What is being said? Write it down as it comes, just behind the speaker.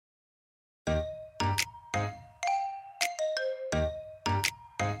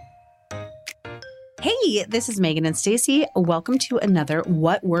Hey, this is Megan and Stacy. Welcome to another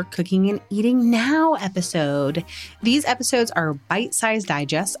What We're Cooking and Eating Now episode. These episodes are bite-sized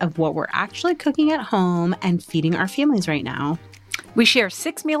digests of what we're actually cooking at home and feeding our families right now. We share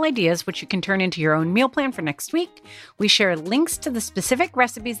 6 meal ideas, which you can turn into your own meal plan for next week. We share links to the specific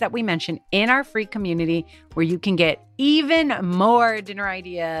recipes that we mention in our free community, where you can get even more dinner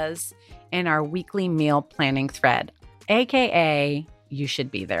ideas in our weekly meal planning thread, aka you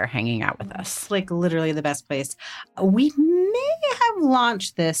should be there hanging out with us. It's like literally the best place. We may have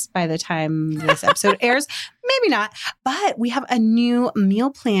launched this by the time this episode airs. Maybe not. But we have a new meal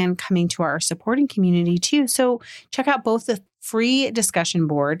plan coming to our supporting community too. So check out both the free discussion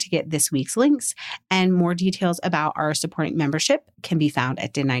board to get this week's links, and more details about our supporting membership can be found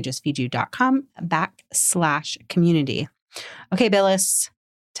at didn'tijustfeedyou.com/community. Okay, Billis,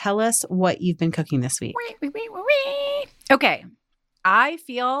 tell us what you've been cooking this week. Okay. I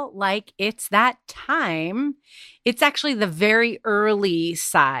feel like it's that time. It's actually the very early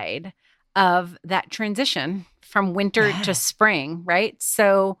side of that transition from winter to spring, right?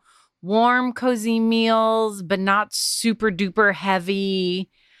 So warm, cozy meals, but not super duper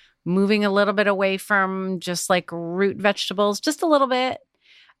heavy, moving a little bit away from just like root vegetables, just a little bit.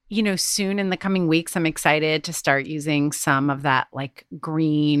 You know, soon in the coming weeks, I'm excited to start using some of that like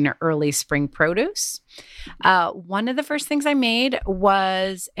green early spring produce. One of the first things I made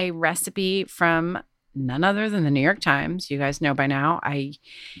was a recipe from none other than the New York Times. You guys know by now. I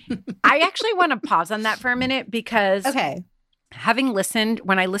actually want to pause on that for a minute because when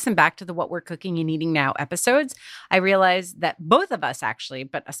I listened back to the What We're Cooking and Eating Now episodes, I realized that both of us actually,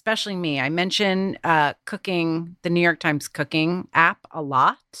 but especially me, I mentioned cooking, the New York Times cooking app a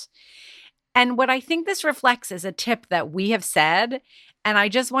lot. And what I think this reflects is a tip that we have said, and I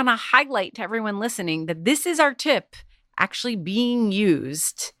just want to highlight to everyone listening that this is our tip actually being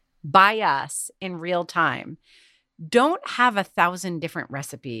used by us in real time. Don't have 1,000 different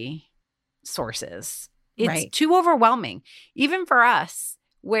recipe sources. It's too overwhelming, even for us,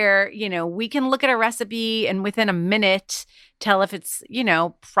 where, you know, we can look at a recipe and within a minute tell if it's, you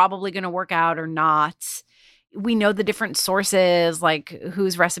know, probably going to work out or not. We know the different sources, like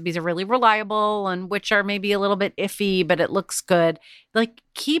whose recipes are really reliable and which are maybe a little bit iffy, but it looks good. Like,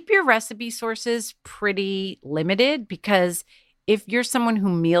 keep your recipe sources pretty limited, because if you're someone who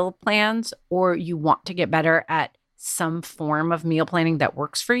meal plans or you want to get better at some form of meal planning that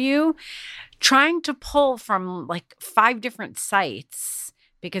works for you, trying to pull from like 5 different sites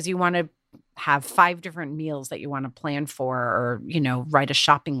because you want to have 5 different meals that you want to plan for, or, you know, write a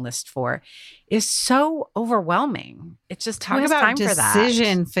shopping list for, is so overwhelming. It's just talk about time for that.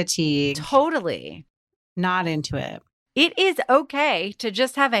 Decision fatigue. Totally. Not into it. It is okay to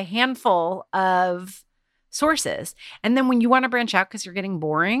just have a handful of sources. And then when you want to branch out because you're getting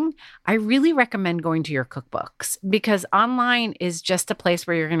boring, I really recommend going to your cookbooks, because online is just a place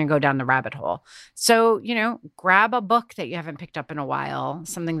where you're going to go down the rabbit hole. So, you know, grab a book that you haven't picked up in a while,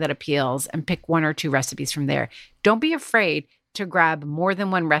 something that appeals, and pick 1 or 2 recipes from there. Don't be afraid to grab more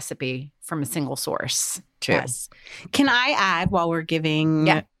than one recipe from a single source, too. Yes. Can I add, while we're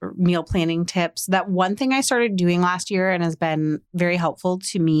giving meal planning tips, that one thing I started doing last year and has been very helpful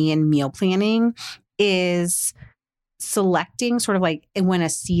to me in meal planning is selecting, sort of like when a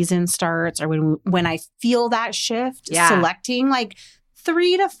season starts or when I feel that shift, selecting like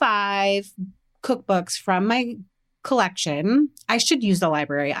 3 to 5 cookbooks from my collection. I should use the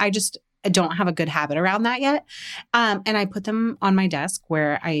library. I don't have a good habit around that yet. And I put them on my desk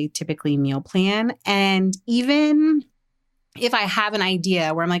where I typically meal plan. And even if I have an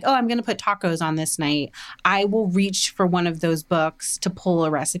idea where I'm like, oh, I'm going to put tacos on this night, I will reach for one of those books to pull a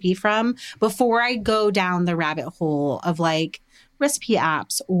recipe from before I go down the rabbit hole of like recipe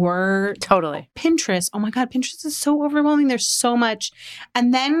apps or Pinterest. Oh my God, Pinterest is so overwhelming. There's so much.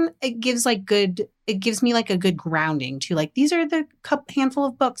 And then it gives me like a good grounding to like, these are the handful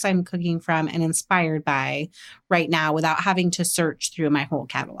of books I'm cooking from and inspired by right now without having to search through my whole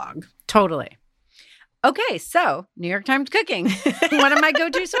catalog. Totally. Okay, so New York Times Cooking, one of my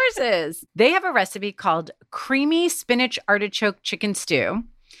go-to sources. They have a recipe called Creamy Spinach Artichoke Chicken Stew.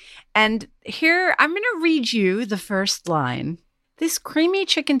 And here, I'm going to read you the first line. This creamy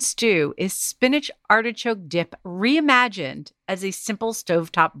chicken stew is spinach artichoke dip reimagined as a simple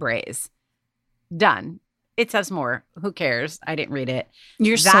stovetop braise. Done. It says more. Who cares? I didn't read it.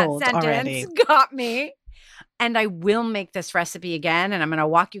 You're sold already. That sentence got me. And I will make this recipe again, and I'm going to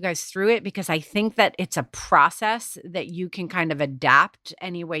walk you guys through it because I think that it's a process that you can kind of adapt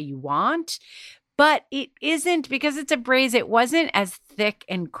any way you want. But it isn't, because it's a braise, it wasn't as thick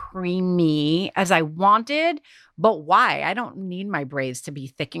and creamy as I wanted. But why? I don't need my braise to be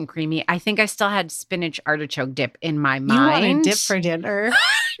thick and creamy. I think I still had spinach artichoke dip in my mind. You wanted dip for dinner.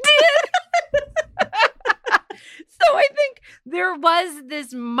 So I think there was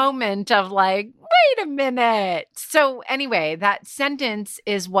this moment of like, wait a minute. So anyway, that sentence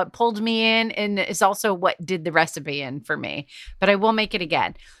is what pulled me in and is also what did the recipe in for me. But I will make it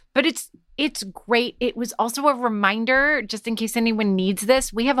again. But it's great. It was also a reminder, just in case anyone needs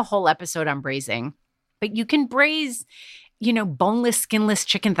this. We have a whole episode on braising, but you can braise, boneless, skinless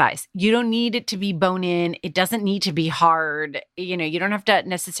chicken thighs. You don't need it to be bone in. It doesn't need to be hard. You don't have to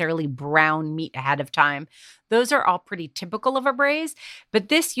necessarily brown meat ahead of time. Those are all pretty typical of a braise. But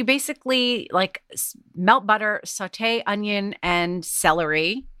this, you basically like melt butter, saute onion and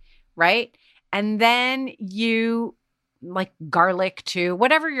celery, right? And then you like garlic too,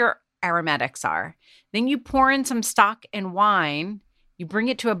 whatever your aromatics are. Then you pour in some stock and wine. You bring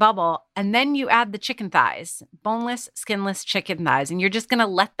it to a bubble, and then you add the chicken thighs, boneless, skinless chicken thighs, and you're just going to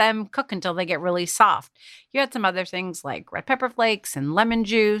let them cook until they get really soft. You add some other things like red pepper flakes and lemon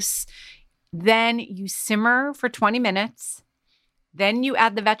juice. Then you simmer for 20 minutes. Then you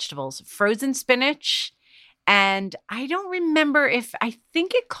add the vegetables, frozen spinach, and I don't remember I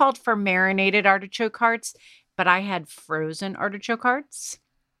think it called for marinated artichoke hearts, but I had frozen artichoke hearts.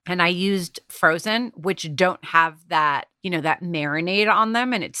 And I used frozen, which don't have that, that marinade on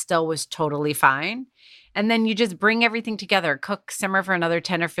them, and it still was totally fine. And then you just bring everything together, cook, simmer for another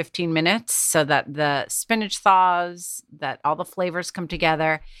 10 or 15 minutes so that the spinach thaws, that all the flavors come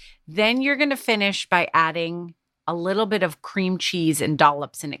together. Then you're going to finish by adding a little bit of cream cheese and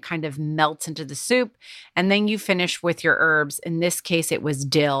dollops, and it kind of melts into the soup. And then you finish with your herbs. In this case, it was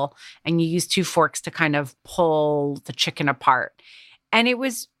dill, and you use 2 forks to kind of pull the chicken apart. And it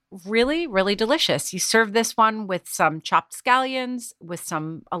was really, really delicious. You serve this one with some chopped scallions, with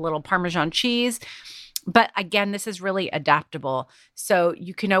a little Parmesan cheese. But again, this is really adaptable. So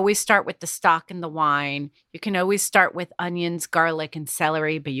you can always start with the stock and the wine. You can always start with onions, garlic, and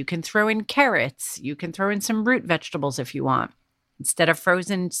celery, but you can throw in carrots. You can throw in some root vegetables if you want. Instead of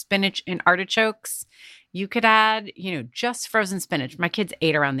frozen spinach and artichokes, you could add, just frozen spinach. My kids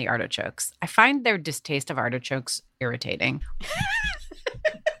ate around the artichokes. I find their distaste of artichokes irritating.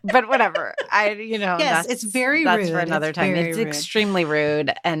 But whatever. Yes, it's very rude. That's for another another time. It's extremely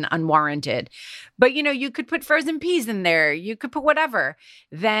rude and unwarranted. But, you could put frozen peas in there. You could put whatever.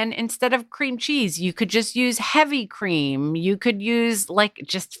 Then instead of cream cheese, you could just use heavy cream. You could use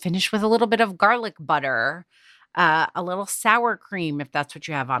just finish with a little bit of garlic butter, a little sour cream if that's what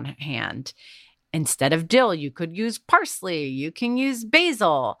you have on hand. Instead of dill, you could use parsley. You can use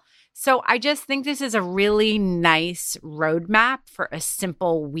basil. So I just think this is a really nice roadmap for a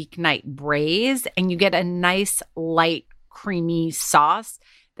simple weeknight braise, and you get a nice, light, creamy sauce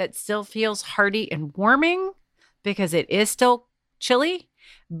that still feels hearty and warming because it is still chilly,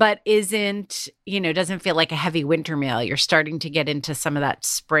 but isn't, doesn't feel like a heavy winter meal. You're starting to get into some of that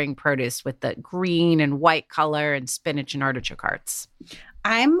spring produce with the green and white color and spinach and artichoke hearts.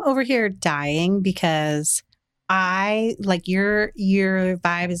 I'm over here dying because I like your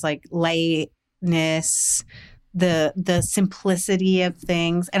vibe is like lightness, the simplicity of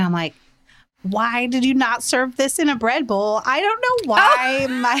things. And I'm like, why did you not serve this in a bread bowl? I don't know why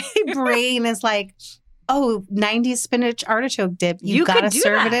my brain is like, 90s spinach artichoke dip. You got to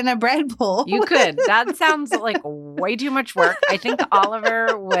serve it in a bread bowl. You could. That sounds like way too much work. I think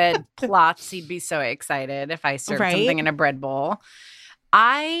Oliver would plot. He'd be so excited if I served something in a bread bowl.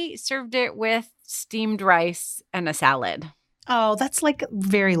 I served it with steamed rice and a salad. Oh, that's like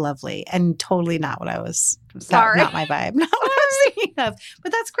very lovely and totally not what I was. Sorry. Not my vibe. Not what I was thinking of.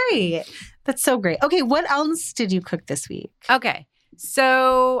 But that's great. That's so great. Okay, what else did you cook this week? Okay.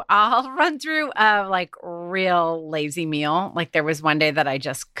 So I'll run through a real lazy meal. Like there was one day that I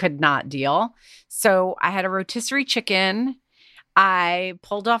just could not deal. So I had a rotisserie chicken. I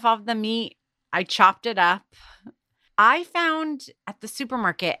pulled off all the meat. I chopped it up. I found at the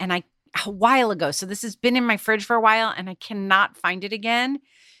supermarket a while ago, so this has been in my fridge for a while and I cannot find it again,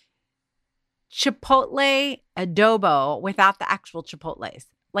 Chipotle adobo without the actual chipotles.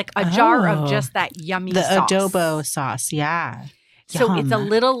 Like a jar of just that yummy sauce. The adobo sauce, yeah. So Yum. It's a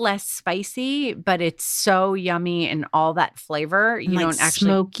little less spicy, but it's so yummy and all that flavor. You don't actually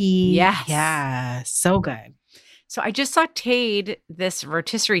smoky. Yes. Yeah, so good. So I just sauteed this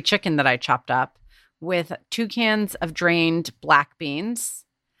rotisserie chicken that I chopped up with 2 cans of drained black beans.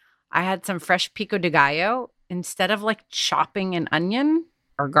 I had some fresh pico de gallo. Instead of chopping an onion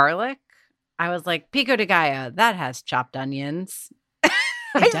or garlic, I was like, pico de gallo, that has chopped onions.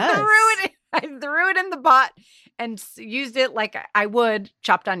 It does. I threw it in the pot and used it like I would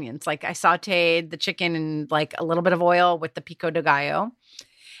chopped onions. Like I sauteed the chicken in like a little bit of oil with the pico de gallo.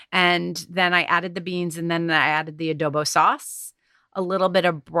 And then I added the beans, and then I added the adobo sauce, a little bit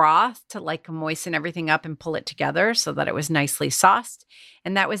of broth to like moisten everything up and pull it together so that it was nicely sauced.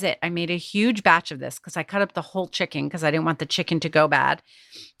 And that was it. I made a huge batch of this because I cut up the whole chicken because I didn't want the chicken to go bad.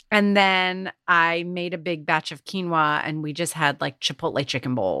 And then I made a big batch of quinoa, and we just had like Chipotle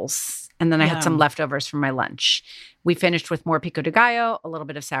chicken bowls. And then I had some leftovers from my lunch. We finished with more pico de gallo, a little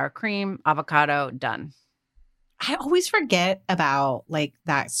bit of sour cream, avocado, done. I always forget about like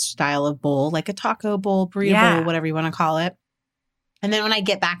that style of bowl, like a taco bowl, burrito bowl, whatever you want to call it. And then when I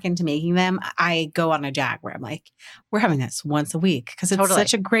get back into making them, I go on a jag where I'm like, we're having this once a week because it's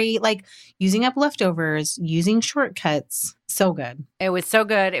such a great, like using up leftovers, using shortcuts. So good. It was so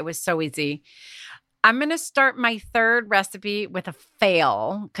good. It was so easy. I'm going to start my third recipe with a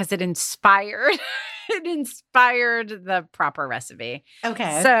fail because it inspired the proper recipe.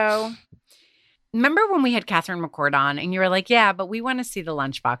 Okay. So remember when we had Catherine McCord on and you were like, yeah, but we want to see the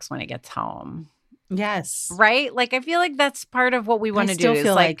lunchbox when it gets home. Yes. Right? Like, I feel like that's part of what we want to do. I still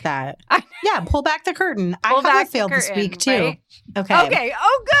feel like that. Yeah, pull back the curtain. I have a fail this week, too. Right? Okay.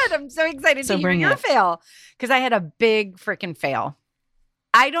 Oh, good. I'm so excited to hear your fail because I had a big freaking fail.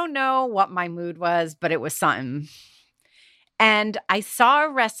 I don't know what my mood was, but it was something. And I saw a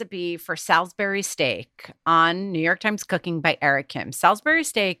recipe for Salisbury steak on New York Times Cooking by Eric Kim. Salisbury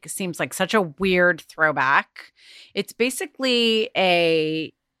steak seems like such a weird throwback. It's basically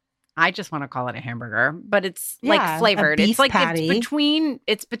I just want to call it a hamburger, but it's like flavored. It's like patty.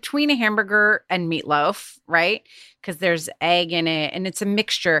 It's between a hamburger and meatloaf, right? Because there's egg in it and it's a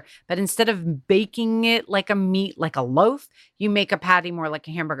mixture. But instead of baking it like a meat, like a loaf, you make a patty more like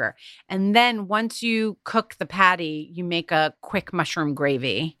a hamburger. And then once you cook the patty, you make a quick mushroom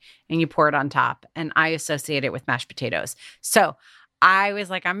gravy and you pour it on top. And I associate it with mashed potatoes. So I was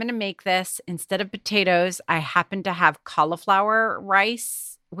like, I'm going to make this. Instead of potatoes, I happen to have cauliflower rice,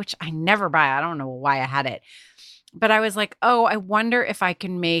 which I never buy. I don't know why I had it. But I was like, oh, I wonder if I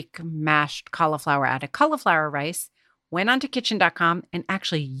can make mashed cauliflower out of cauliflower rice. Went onto kitchen.com, and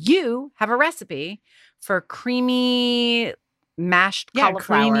actually you have a recipe for creamy mashed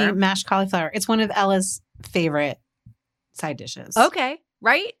cauliflower. Creamy mashed cauliflower. It's one of Ella's favorite side dishes. Okay,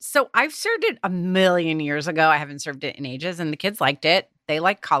 right? So I've served it a million years ago. I haven't served it in ages, and the kids liked it. They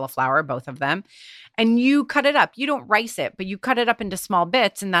like cauliflower, both of them. And you cut it up. You don't rice it, but you cut it up into small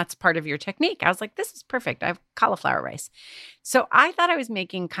bits, and that's part of your technique. I was like, this is perfect. I have cauliflower rice. So I thought I was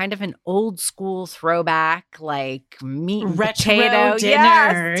making kind of an old school throwback, like meat and potato dinner.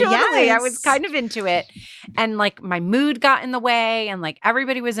 Yes, totally. Yes. I was kind of into it. And like my mood got in the way, and like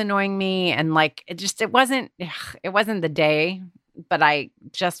everybody was annoying me. And like it wasn't the day. But I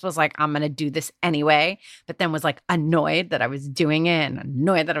just was like, I'm going to do this anyway. But then was like annoyed that I was doing it and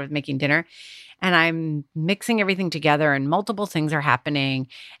annoyed that I was making dinner. And I'm mixing everything together and multiple things are happening.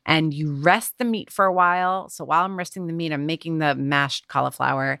 And you rest the meat for a while. So while I'm resting the meat, I'm making the mashed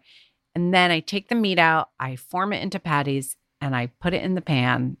cauliflower. And then I take the meat out, I form it into patties, and I put it in the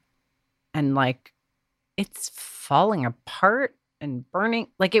pan. And like, it's falling apart and burning.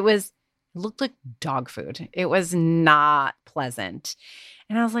 Like it looked like dog food. It was not pleasant.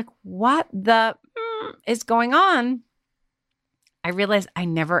 And I was like, what the is going on? I realized I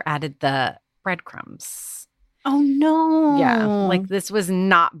never added the breadcrumbs. Oh, no. Yeah. Like this was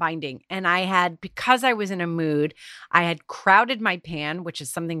not binding. And because I was in a mood, I had crowded my pan, which is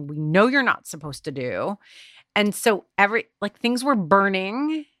something we know you're not supposed to do. And so things were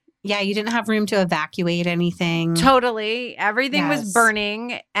burning. Yeah, you didn't have room to evacuate anything. Totally. Everything was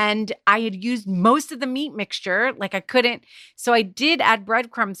burning. And I had used most of the meat mixture. Like I couldn't. So I did add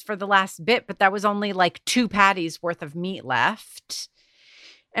breadcrumbs for the last bit, but that was only like 2 patties worth of meat left.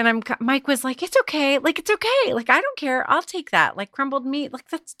 And Mike was like, it's okay. Like, it's okay. Like, I don't care. I'll take that. Like crumbled meat. Like,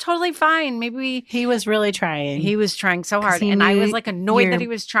 that's totally fine. He was really trying. He was trying so hard. And I was like annoyed that he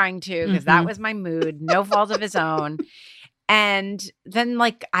was trying to because that was my mood. No fault of his own. And then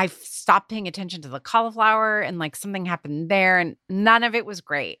like I stopped paying attention to the cauliflower and like something happened there and none of it was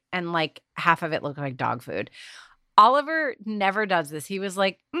great. And like half of it looked like dog food. Oliver never does this. He was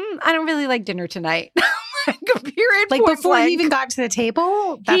like, I don't really like dinner tonight. Like before he even got to the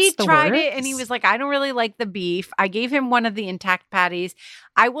table, he tried it and he was like, I don't really like the beef. I gave him one of the intact patties.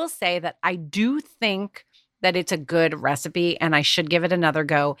 I will say that I do think that it's a good recipe and I should give it another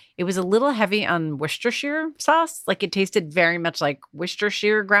go. It was a little heavy on Worcestershire sauce. Like it tasted very much like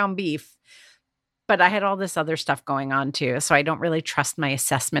Worcestershire ground beef. But I had all this other stuff going on too. So I don't really trust my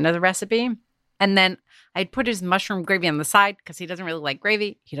assessment of the recipe. And then I'd put his mushroom gravy on the side because he doesn't really like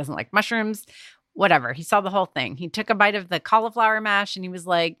gravy. He doesn't like mushrooms, whatever. He saw the whole thing. He took a bite of the cauliflower mash and he was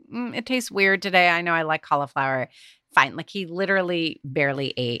like, it tastes weird today. I know I like cauliflower. Fine. Like he literally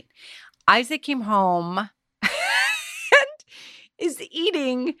barely ate. Isaac came home and is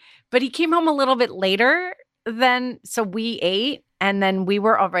eating, but he came home a little bit later so we ate, and then we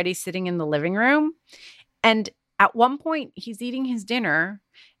were already sitting in the living room. And at one point he's eating his dinner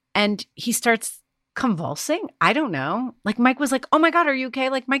and he starts convulsing. I don't know. Like Mike was like, oh my God, are you okay?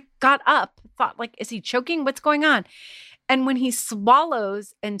 Like Mike got up, thought like, is he choking? What's going on? And when he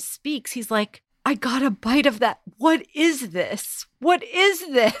swallows and speaks, he's like, I got a bite of that. What is this? What is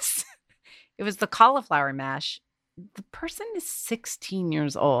this? It was the cauliflower mash. The person is 16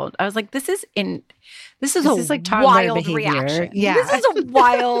 years old. I was like, this is like wild behavior. Reaction. Yeah. This is a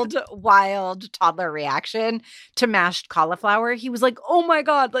wild toddler reaction to mashed cauliflower. He was like, oh my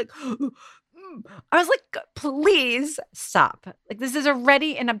God. Like, I was like, please stop. Like, this is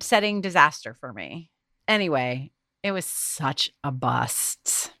already an upsetting disaster for me. Anyway, it was such a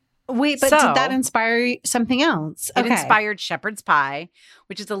bust. Wait, but did that inspire something else? It inspired shepherd's pie,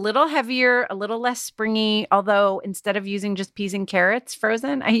 which is a little heavier, a little less springy. Although instead of using just peas and carrots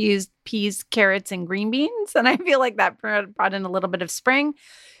frozen, I used peas, carrots, and green beans. And I feel like that brought in a little bit of spring.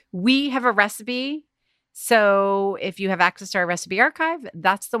 We have a recipe. So if you have access to our recipe archive,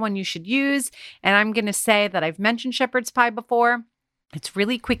 that's the one you should use. And I'm going to say that I've mentioned shepherd's pie before. It's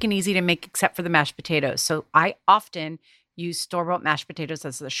really quick and easy to make except for the mashed potatoes. So I often use store-bought mashed potatoes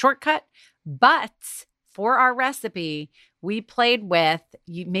as a shortcut. But for our recipe, we played with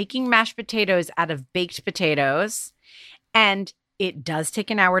making mashed potatoes out of baked potatoes. And it does take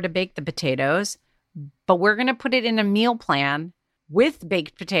an hour to bake the potatoes, but we're going to put it in a meal plan with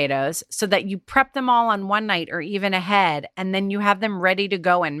baked potatoes so that you prep them all on one night or even ahead, and then you have them ready to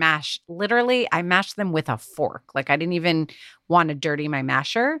go and mash. Literally, I mashed them with a fork. Like I didn't even want to dirty my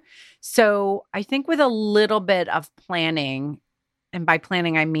masher. So I think with a little bit of planning, and by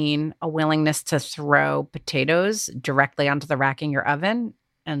planning, I mean a willingness to throw potatoes directly onto the rack in your oven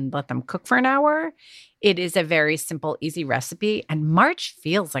and let them cook for an hour, it is a very simple, easy recipe. And March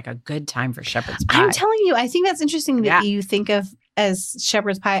feels like a good time for shepherd's pie. I'm telling you, I think that's interesting that you think of as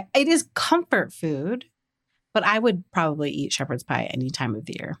shepherd's pie. It is comfort food, but I would probably eat shepherd's pie any time of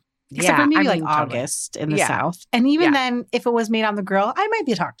the year. Except for maybe like August in the South. And even then, if it was made on the grill, I might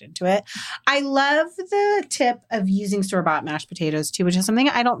be talked into it. I love the tip of using store-bought mashed potatoes too, which is something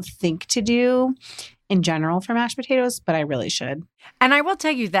I don't think to do in general for mashed potatoes, but I really should. And I will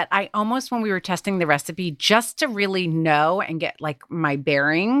tell you that I almost, when we were testing the recipe, just to really know and get like my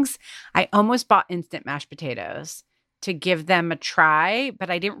bearings, I almost bought instant mashed potatoes to give them a try, but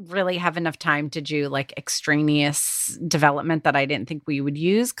I didn't really have enough time to do like extraneous development that I didn't think we would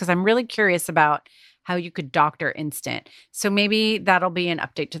use, because I'm really curious about how you could doctor instant. So maybe that'll be an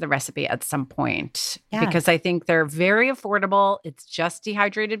update to the recipe at some point, because I think they're very affordable. It's just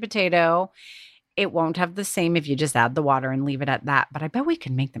dehydrated potato. It won't have the same if you just add the water and leave it at that, but I bet we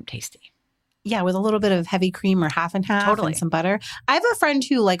can make them tasty. Yeah, with a little bit of heavy cream or half and half and some butter. I have a friend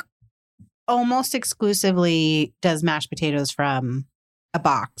who like almost exclusively does mashed potatoes from a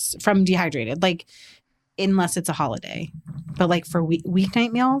box, from dehydrated, like unless it's a holiday. But like for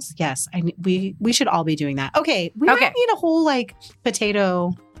weeknight meals, yes, we should all be doing that. Okay, we might need a whole like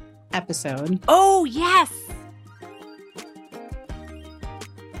potato episode. Oh, yes.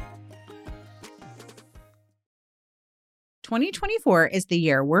 "2024 is the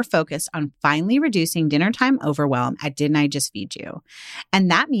year we're focused on finally reducing dinnertime overwhelm at Didn't I Just Feed You? And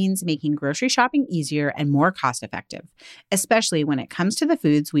that means making grocery shopping easier and more cost-effective, especially when it comes to the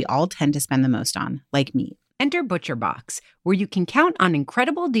foods we all tend to spend the most on, like meat. Enter ButcherBox, where you can count on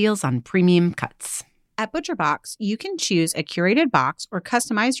incredible deals on premium cuts. At ButcherBox, you can choose a curated box or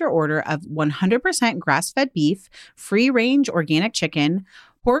customize your order of 100% grass-fed beef, free-range organic chicken,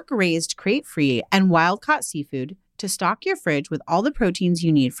 pork-raised crate-free, and wild-caught seafood to stock your fridge with all the proteins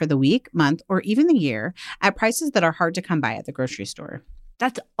you need for the week, month, or even the year at prices that are hard to come by at the grocery store.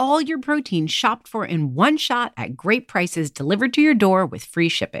 That's all your protein shopped for in one shot at great prices delivered to your door with free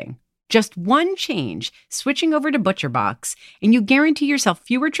shipping. Just one change, switching over to ButcherBox, and you guarantee yourself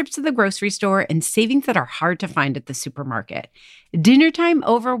fewer trips to the grocery store and savings that are hard to find at the supermarket. Dinnertime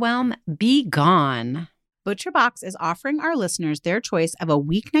overwhelm, be gone. ButcherBox is offering our listeners their choice of a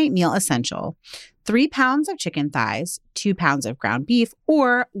weeknight meal essential: 3 pounds of chicken thighs, 2 pounds of ground beef,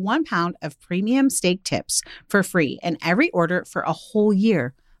 or 1 pound of premium steak tips for free in every order for a whole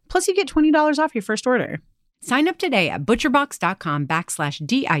year. Plus, you get $20 off your first order. Sign up today at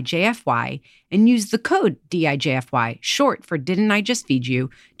butcherbox.com/DIJFY and use the code DIJFY, short for Didn't I Just Feed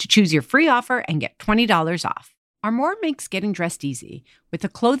You, to choose your free offer and get $20 off. Armoire makes getting dressed easy. With a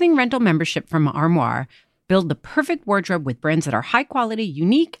clothing rental membership from Armoire, build the perfect wardrobe with brands that are high quality,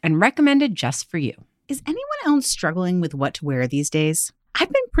 unique, and recommended just for you. Is anyone else struggling with what to wear these days? I've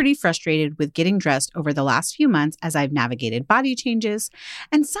been pretty frustrated with getting dressed over the last few months as I've navigated body changes,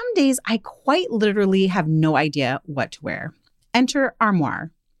 and some days I quite literally have no idea what to wear. Enter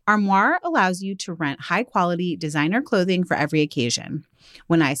Armoire. Armoire allows you to rent high-quality designer clothing for every occasion.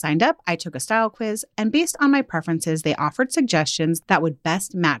 When I signed up, I took a style quiz, and based on my preferences, they offered suggestions that would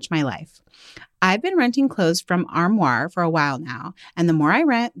best match my life. I've been renting clothes from Armoire for a while now, and the more I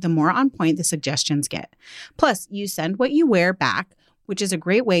rent, the more on point the suggestions get. Plus, you send what you wear back, which is a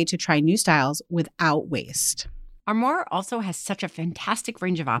great way to try new styles without waste. Armoire also has such a fantastic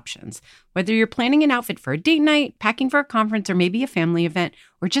range of options. Whether you're planning an outfit for a date night, packing for a conference, or maybe a family event,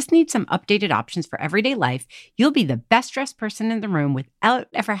 or just need some updated options for everyday life, you'll be the best dressed person in the room without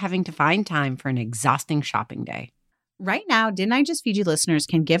ever having to find time for an exhausting shopping day. Right now, Didn't I Just Feed You listeners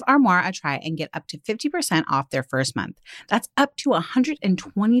can give Armoire a try and get up to 50% off their first month. That's up to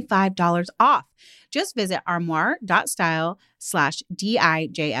 $125 off. Just visit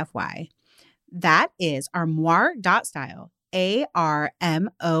armoire.style/DIJFY. That is armoire.style,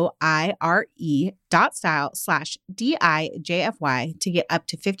 ARMOIRE.style/DIJFY to get up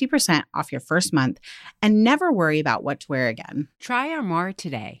to 50% off your first month and never worry about what to wear again. Try Armoire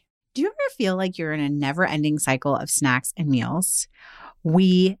today. Do you ever feel like you're in a never-ending cycle of snacks and meals?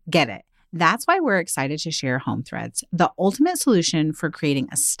 We get it. That's why we're excited to share Home Threads, the ultimate solution for creating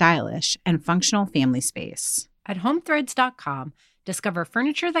a stylish and functional family space. At homethreads.com, discover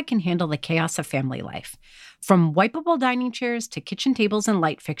furniture that can handle the chaos of family life. From wipeable dining chairs to kitchen tables and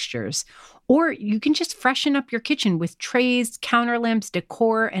light fixtures. Or you can just freshen up your kitchen with trays, counter lamps,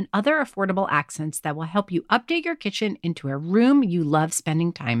 decor, and other affordable accents that will help you update your kitchen into a room you love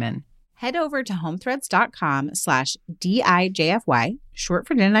spending time in. Head over to homethreads.com/DIJFY, short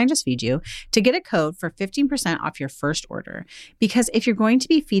for Didn't I Just Feed You, to get a code for 15% off your first order. Because if you're going to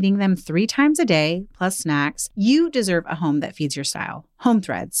be feeding them 3 times a day, plus snacks, you deserve a home that feeds your style. Home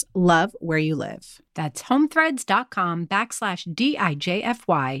Threads, love where you live. That's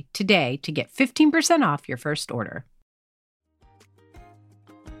homethreads.com/DIJFY today to get 15% off your first order.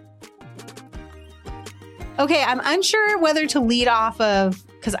 Okay, I'm unsure whether to lead off of,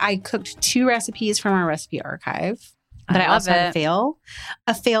 because I cooked 2 recipes from our recipe archive, but I also had a fail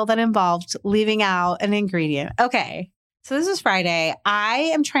that involved leaving out an ingredient. Okay, so this is Friday.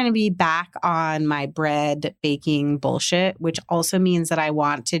 I am trying to be back on my bread baking bullshit, which also means that I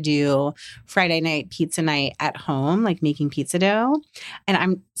want to do Friday night pizza night at home, like making pizza dough.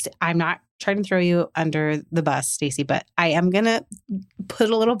 And I'm not trying to throw you under the bus, Stacey, but I am going to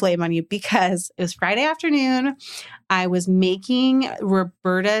put a little blame on you because it was Friday afternoon. I was making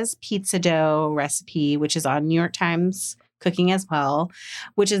Roberta's pizza dough recipe, which is on New York Times Cooking as well,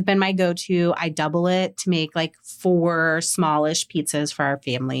 which has been my go-to. I double it to make like 4 smallish pizzas for our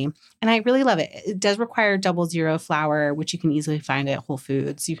family. And I really love it. It does require 00 flour, which you can easily find at Whole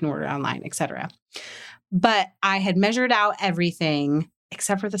Foods. You can order it online, etc. But I had measured out everything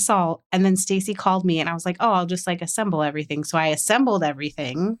except for the salt. And then Stacey called me and I was like, oh, I'll just like assemble everything. So I assembled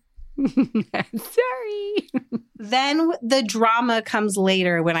everything. Sorry. Then the drama comes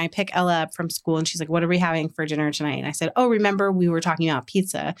later when I pick Ella up from school and she's like, what are we having for dinner tonight? And I said, oh, remember we were talking about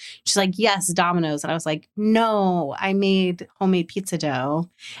pizza. She's like, yes, Domino's. And I was like, no, I made homemade pizza dough.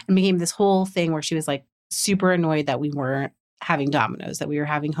 And became this whole thing where she was like super annoyed that we weren't having Domino's, that we were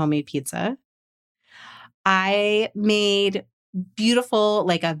having homemade pizza. I made beautiful,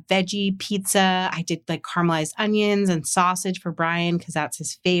 like a veggie pizza. I did like caramelized onions and sausage for Brian because that's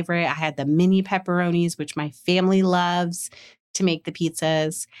his favorite. I had the mini pepperonis, which my family loves to make the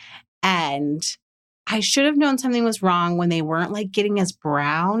pizzas. And I should have known something was wrong when they weren't like getting as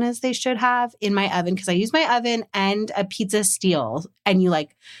brown as they should have in my oven, because I use my oven and a pizza steel, and you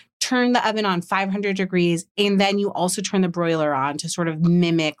like turn the oven on 500 degrees. And then you also turn the broiler on to sort of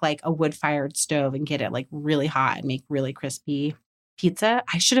mimic like a wood-fired stove and get it like really hot and make really crispy pizza.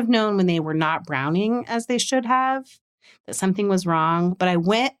 I should have known when they were not browning as they should have that something was wrong, but I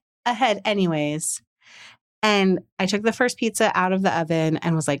went ahead anyways. And I took the first pizza out of the oven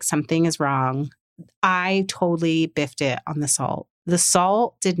and was like, something is wrong. I totally biffed it on the salt. The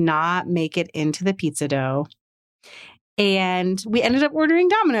salt did not make it into the pizza dough. And we ended up ordering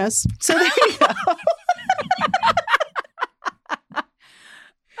Domino's. So there you go.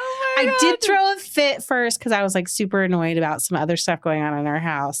 I did throw a fit first because I was like super annoyed about some other stuff going on in our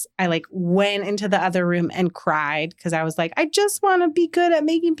house. I like went into the other room and cried because I was like, I just want to be good at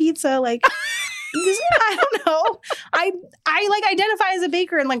making pizza. Like, I don't know. I like identify as a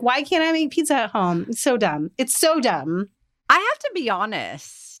baker and like, why can't I make pizza at home? It's so dumb. It's so dumb. I have to be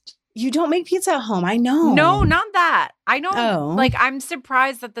honest. You don't make pizza at home. I know. No, not that. I don't. Oh. Like, I'm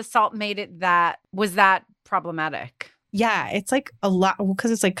surprised that the salt made it that problematic. Yeah, it's like a lot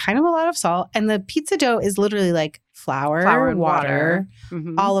because it's like kind of a lot of salt. And the pizza dough is literally like flour and water,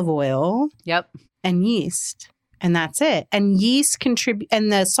 olive oil, and yeast. And that's it. And yeast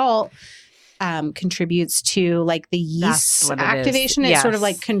and the salt contributes to like the yeast activation. It sort of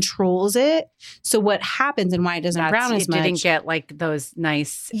like controls it. So what happens and why it doesn't brown as much. It didn't get like those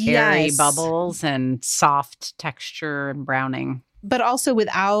nice airy bubbles and soft texture and browning. But also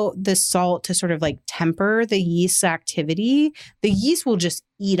without the salt to sort of like temper the yeast activity, the yeast will just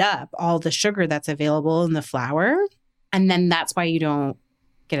eat up all the sugar that's available in the flour. And then that's why you don't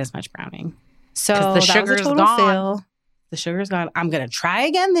get as much browning. So the sugar's gone. Fail. The sugar's gone. I'm going to try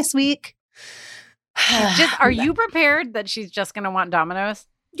again this week. Are you prepared that she's just going to want Domino's?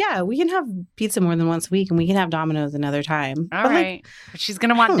 Yeah, we can have pizza more than once a week and we can have Domino's another time. All right. But she's going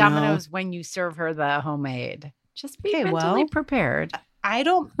to want Domino's when you serve her the homemade. Just be mentally prepared.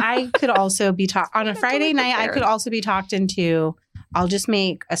 I could also be on a Friday night. I could also be talked into, I'll just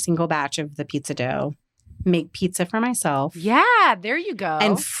make a single batch of the pizza dough, make pizza for myself. Yeah, there you go.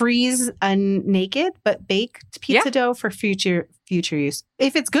 And freeze a naked but baked pizza dough for future use.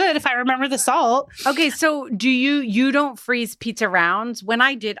 If it's good, if I remember the salt. Okay, so do you don't freeze pizza rounds? When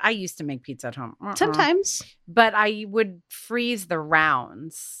I used to make pizza at home. Sometimes. But I would freeze the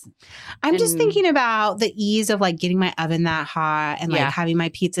rounds. I'm just thinking about the ease of like getting my oven that hot and like having my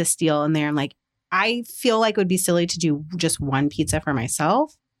pizza steel in there. And like, I feel like it would be silly to do just one pizza for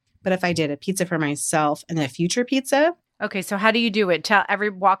myself. But if I did a pizza for myself and a future pizza. Okay, so how do you do it?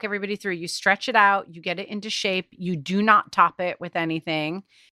 Walk everybody through. You stretch it out, you get it into shape. You do not top it with anything.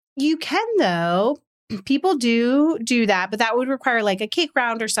 You can though. People do that, but that would require like a cake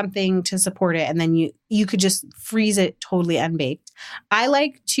round or something to support it. And then you could just freeze it totally unbaked. I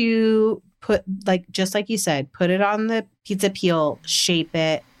like to put like, just like you said, put it on the pizza peel, shape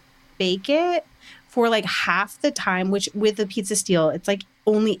it, bake it for like half the time, which with the pizza steel, it's like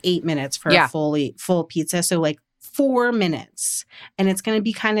only 8 minutes for a full pizza. So like 4 minutes and it's going to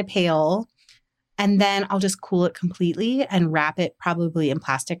be kind of pale. And then I'll just cool it completely and wrap it probably in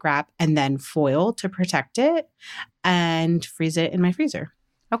plastic wrap and then foil to protect it and freeze it in my freezer.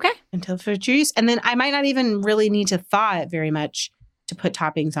 Okay. Until future use. And then I might not even really need to thaw it very much to put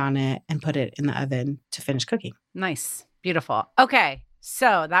toppings on it and put it in the oven to finish cooking. Nice. Beautiful. Okay.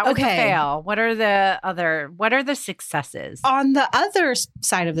 So that was a fail. What are the successes? On the other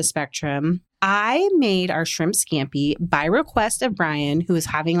side of the spectrum, I made our shrimp scampi by request of Brian, who was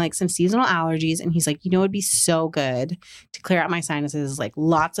having like some seasonal allergies. And he's like, it'd be so good to clear out my sinuses, like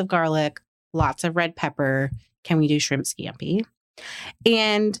lots of garlic, lots of red pepper. Can we do shrimp scampi?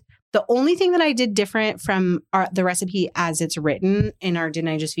 And the only thing that I did different from the recipe as it's written in our Didn't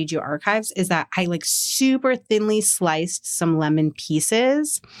I Just Feed You archives is that I like super thinly sliced some lemon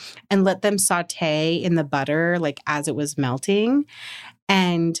pieces and let them saute in the butter like as it was melting.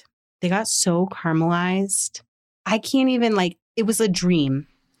 And they got so caramelized. I can't even it was a dream.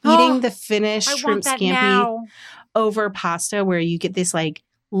 Eating the finished shrimp scampi over pasta where you get this like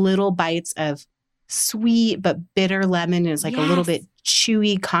little bites of sweet but bitter lemon. And it's like a little bit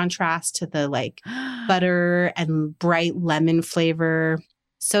chewy contrast to the like butter and bright lemon flavor.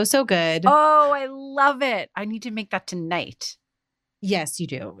 So good. Oh, I love it. I need to make that tonight. Yes, you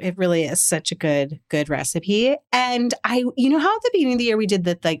do. It really is such a good recipe. And how at the beginning of the year we did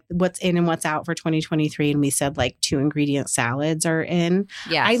that like what's in and what's out for 2023 and we said like 2 ingredient salads are in.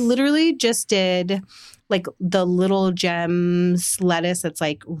 Yes. I literally just did like the Little Gems lettuce that's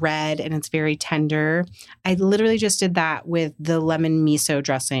like red and it's very tender. I literally just did that with the lemon miso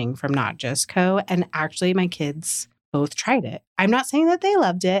dressing from Not Just Co. And actually my kids both tried it. I'm not saying that they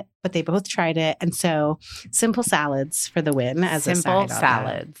loved it, but they both tried it. And so simple salads for the win as a side. Simple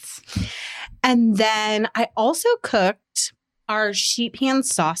salads. And then I also cooked our sheet pan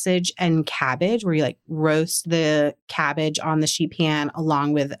sausage and cabbage where you like roast the cabbage on the sheet pan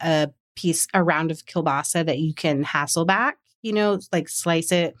along with a round of kielbasa that you can Hasselback, like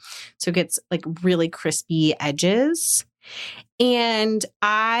slice it so it gets like really crispy edges. And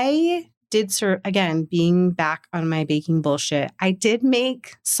I did again, being back on my baking bullshit, I did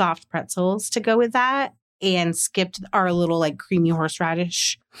make soft pretzels to go with that and skipped our little like creamy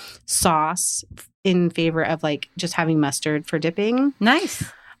horseradish sauce in favor of like just having mustard for dipping. Nice.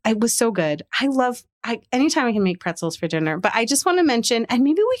 It was so good. Anytime I can make pretzels for dinner, but I just want to mention, and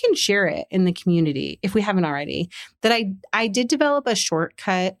maybe we can share it in the community if we haven't already, that I did develop a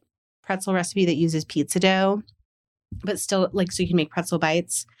shortcut pretzel recipe that uses pizza dough, but still so you can make pretzel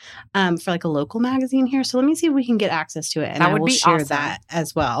bites for a local magazine here. So let me see if we can get access to it, and I will share awesome. That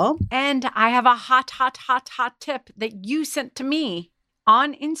as well. And I have a hot tip that you sent to me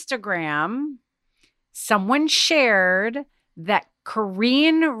on Instagram. Someone shared that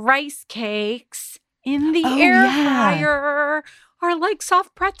Korean rice cakes in the air fryer are like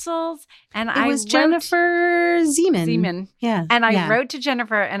soft pretzels. And it was Jennifer Zeman. Yeah. And I wrote to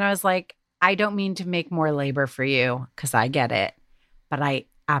Jennifer and I was like, I don't mean to make more labor for you because I get it, but I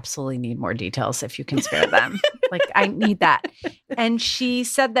absolutely need more details if you can spare them. I need that. And she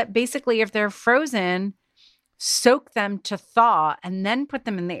said that basically if they're frozen, soak them to thaw and then put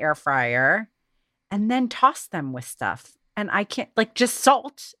them in the air fryer and then toss them with stuff. And I can't, just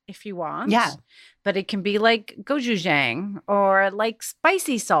salt if you want. Yeah. But it can be gochujang or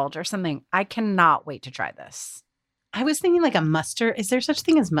spicy salt or something. I cannot wait to try this. I was thinking a mustard. Is there such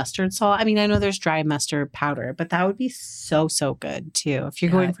thing as mustard salt? I mean, I know there's dry mustard powder, but that would be so, so good too. If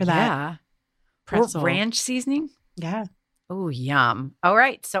you're going for that. Yeah. Pretzel. Or ranch seasoning. Yeah. Oh, yum. All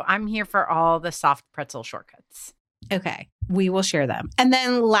right. So I'm here for all the soft pretzel shortcuts. Okay. We will share them. And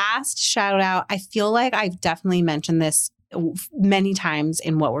then last shout out, I feel like I've definitely mentioned this many times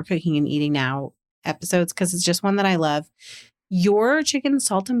in What We're Cooking and Eating Now episodes because it's just one that I love. Your chicken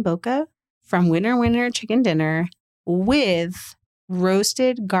saltimbocca from Winner Chicken Dinner with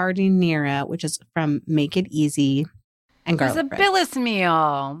roasted giardiniera, which is from Make It Easy and garlic bread. It's a billis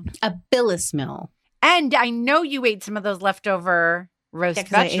meal. A billis meal. And I know you ate some of those leftover roast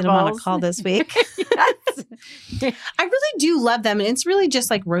vegetables. I ate them on a call this week. Yes. I really do love them. And it's really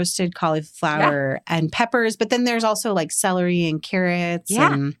just roasted cauliflower and peppers. But then there's also celery and carrots.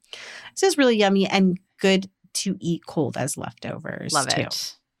 Yeah. And it's just really yummy and good to eat cold as leftovers. Love too.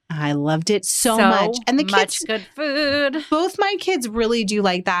 it. I loved it so much. And the much kids, good food. Both my kids really do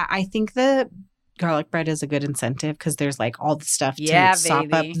like that. I think the garlic bread is a good incentive because there's all the stuff to sop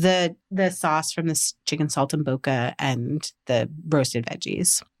up the sauce from this chicken saltimbocca and the roasted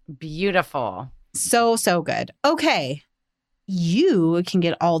veggies. Beautiful. So, so good. Okay. You can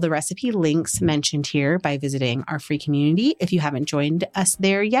get all the recipe links mentioned here by visiting our free community. If you haven't joined us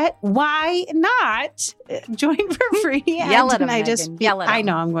there yet, why not join for free? Yell at them, Megan. Yell at them. I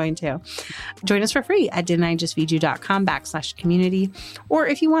know I'm going to. Join us for free at didn'tijustfeedyou.com/community. Or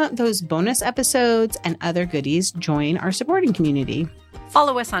if you want those bonus episodes and other goodies, join our supporting community.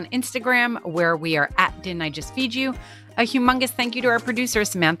 Follow us on Instagram where we are at Didn't I Just Feed You? A humongous thank you to our producer,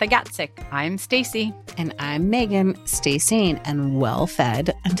 Samantha Gatzik. I'm Stacy. And I'm Megan. Stay sane and well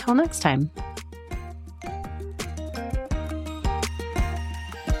fed. Until next time.